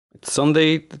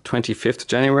Sunday the 25th of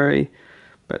January,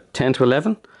 about 10 to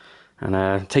 11,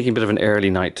 and taking a bit of an early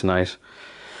night tonight.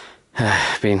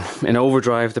 Been in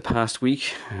overdrive the past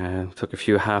week, took a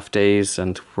few half days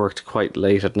and worked quite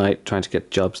late at night trying to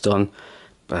get jobs done,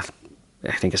 but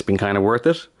I think it's been kind of worth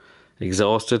it.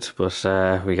 Exhausted,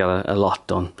 but we got a lot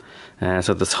done.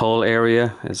 So this whole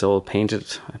area is all painted.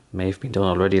 It may have been done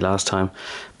already last time,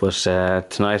 but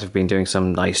tonight I've been doing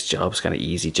some nice jobs, kind of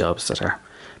easy jobs that are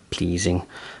pleasing.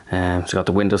 So got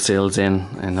the window sills in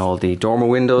and all the dormer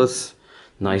windows,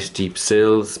 nice deep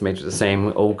sills made with the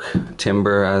same oak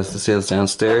timber as the sills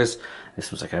downstairs. This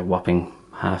was like a whopping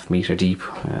 ½ meter deep.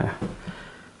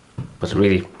 But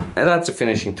really, that's a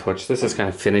finishing touch. This is kind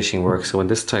of finishing work. So when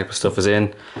this type of stuff is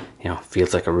in, you know, it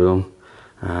feels like a room.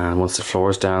 And once the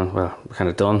floor's down, well, we're kind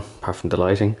of done, apart from the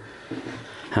lighting.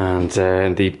 And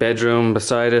the bedroom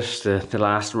beside it, the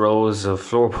last rows of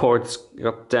floorboards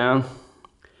got down.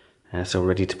 So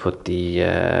ready to put the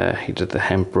either the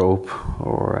hemp rope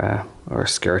or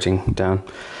skirting down.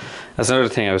 That's another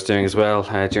thing I was doing as well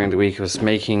during the week. I was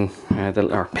making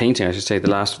painting, I should say, the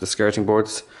last of the skirting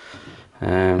boards.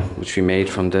 Which we made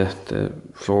from the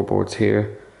floorboards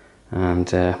here,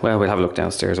 and well, we'll have a look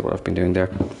downstairs at what I've been doing there.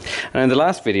 And in the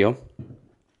last video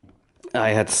I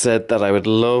had said that I would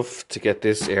love to get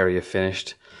this area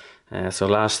finished, so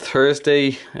last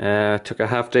Thursday took a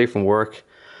half day from work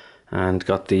and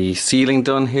got the ceiling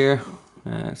done here.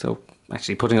 So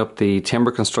actually putting up the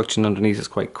timber construction underneath is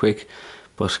quite quick,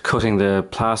 but cutting the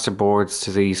plaster boards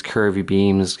to these curvy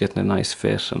beams, getting a nice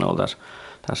fit and all that,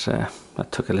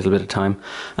 that took a little bit of time.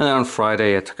 And then on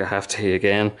Friday I took a half day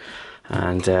again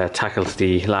and tackled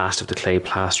the last of the clay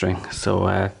plastering. So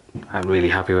I'm really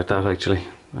happy with that, actually.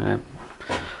 I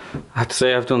have to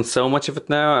say I've done so much of it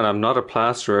now, and I'm not a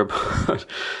plasterer, but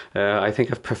I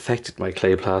think I've perfected my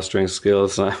clay plastering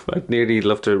skills, and I'd nearly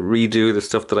love to redo the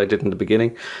stuff that I did in the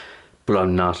beginning, but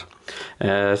I'm not.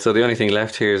 So the only thing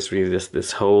left here is really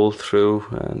this hole through,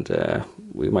 and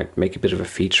we might make a bit of a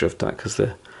feature of that, because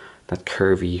that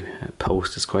curvy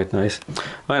post is quite nice.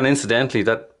 Oh, and incidentally,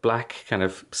 that black kind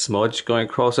of smudge going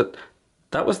across it,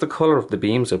 that was the colour of the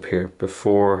beams up here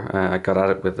before I got at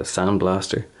it with the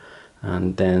sandblaster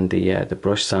and then the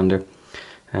brush sander.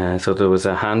 So there was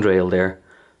a handrail there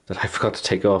that I forgot to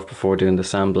take off before doing the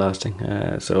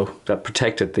sandblasting. So that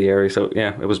protected the area. So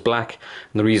yeah, it was black.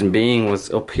 And the reason being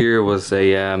was up here was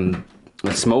a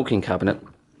smoking cabinet.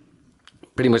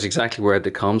 Pretty much exactly where the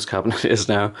comms cabinet is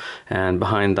now, and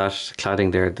behind that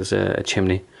cladding there, there's a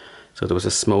chimney. So there was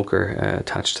a smoker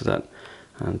attached to that.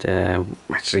 And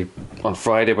actually on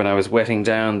Friday when I was wetting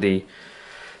down the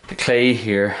clay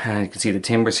here, you can see the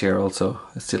timbers here also.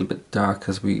 It's still a bit dark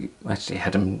because we actually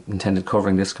had intended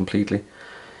covering this completely.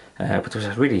 But there's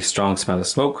a really strong smell of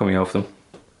smoke coming off them.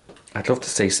 I'd love to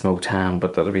say smoked ham,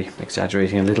 but that'll be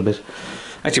exaggerating a little bit.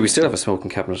 Actually, we still have a smoking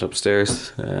cabinet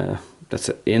upstairs that's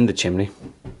in the chimney.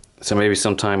 So maybe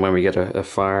sometime when we get a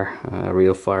fire, a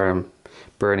real fire, and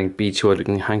burning beech wood, we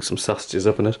can hang some sausages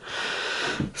up in it.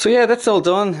 So yeah, that's all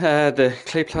done. The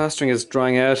clay plastering is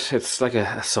drying out. It's like a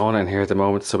sauna in here at the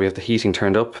moment, so we have the heating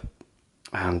turned up.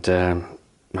 And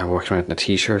I'm working around in a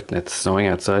t-shirt and it's snowing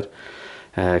outside.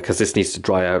 Because this needs to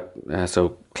dry out,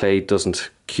 so clay doesn't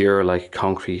cure like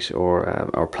concrete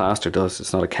or plaster does.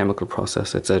 It's not a chemical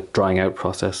process, it's a drying out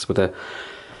process with a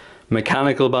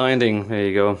mechanical binding. There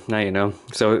you go, now you know.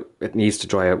 So it needs to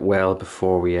dry out well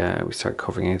before we start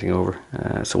covering anything over.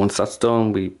 So once that's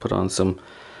done, we put on some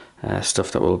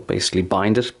stuff that will basically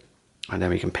bind it, and then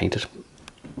we can paint it.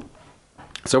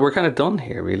 So we're kind of done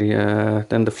here, really.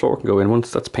 Then the floor can go in. Once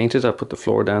that's painted, I'll put the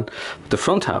floor down. The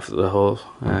front half of the hall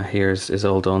here is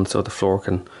all done, so the floor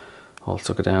can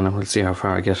also go down, and we'll see how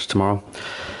far I get tomorrow.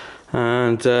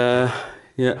 And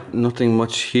yeah, nothing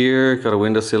much here. Got a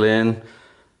windowsill in,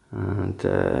 and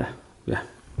yeah,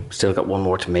 still got one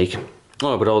more to make.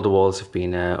 Oh, but all the walls have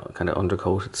been kind of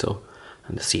undercoated, so,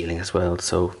 and the ceiling as well,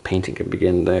 so painting can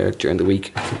begin there during the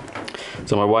week.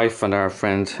 So my wife and our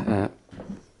friend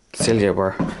Celia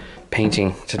were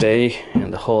painting today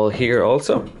in the hall here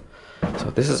also. So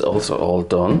this is also all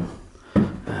done.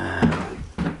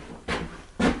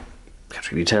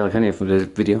 Can't really tell, can you, from the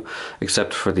video,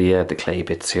 except for the clay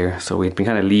bits here. So we'd been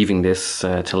kind of leaving this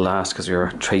till last because we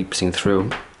were traipsing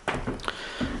through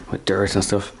with dirt and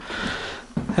stuff.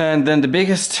 And then the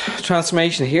biggest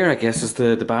transformation here, I guess, is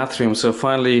the bathroom. So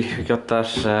finally we got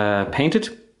that painted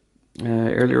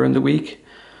earlier in the week.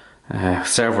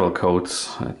 Several coats.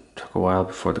 It took a while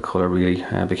before the colour really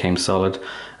became solid,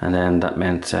 and then that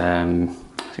meant I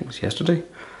think it was yesterday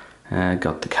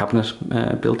got the cabinet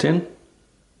built in.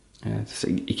 It's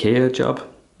an IKEA job,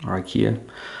 or IKEA,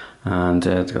 and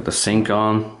got the sink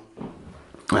on,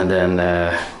 And then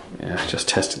yeah, just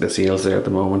testing the seals there at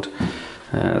the moment.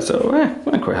 So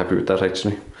I'm quite happy with that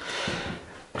actually.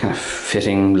 Kind of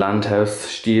fitting Landhaus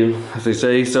steel, as they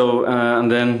say. So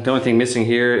and then the only thing missing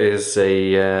here is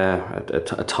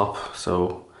a top.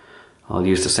 So I'll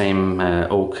use the same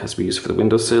oak as we use for the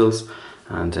windowsills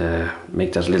and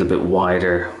make that a little bit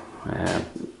wider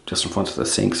just in front of the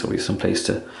sink, so we have some place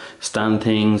to stand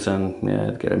things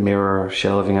and get a mirror or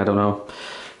shelving, I don't know.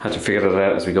 Had to figure that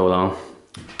out as we go along.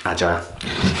 Agile.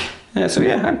 So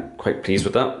yeah, I'm quite pleased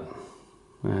with that.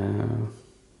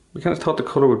 We kind of thought the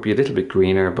colour would be a little bit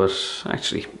greener, but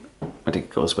actually I think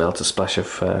it goes well to splash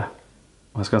of, I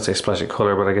was going to say splash of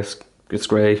colour, but I guess it's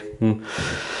grey.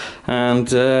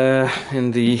 And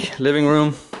in the living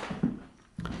room,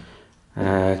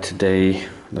 today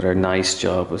another nice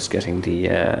job was getting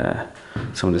the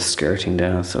some of the skirting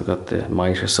down. So I got the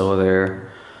miter saw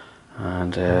there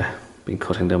and been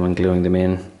cutting them and gluing them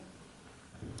in.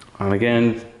 And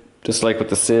again, just like with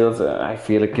the sills, I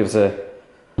feel it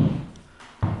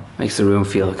makes the room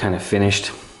feel kind of finished.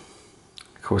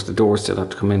 Of course the doors still have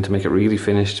to come in to make it really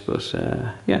finished, but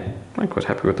yeah, I'm quite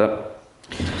happy with that.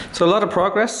 So a lot of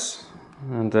progress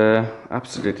and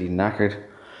absolutely knackered.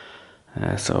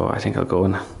 So I think I'll go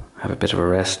and have a bit of a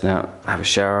rest now, have a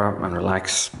shower and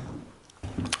relax.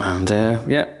 And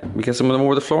yeah, we get some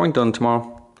more of the flooring done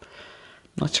tomorrow.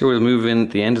 Not sure we'll move in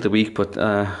at the end of the week, but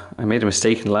I made a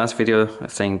mistake in the last video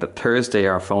saying that Thursday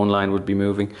our phone line would be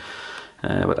moving.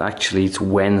 But actually it's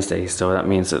Wednesday, so that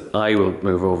means that I will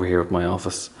move over here with my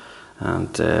office.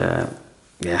 And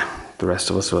yeah, the rest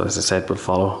of us, well, as I said, will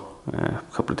follow a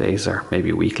couple of days or maybe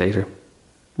a week later.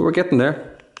 But we're getting there.